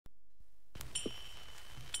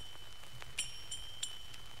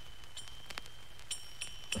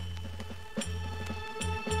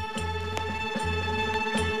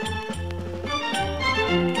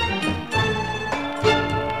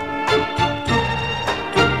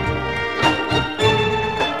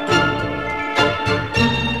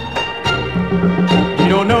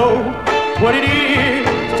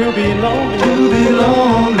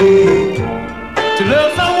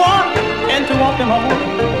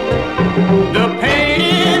The pain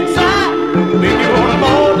inside make you wanna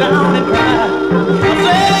fall down and cry. A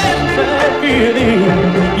sad feeling,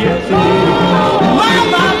 yes it is. My.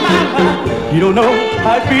 You don't know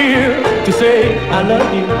how it feels to say I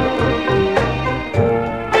love you,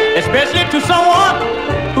 especially to someone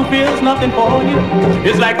who feels nothing for you.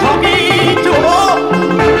 It's like talking to a wall,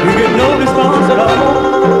 you get no response at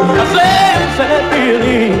all. A sad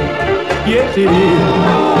feeling, yes it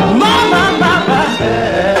is. My.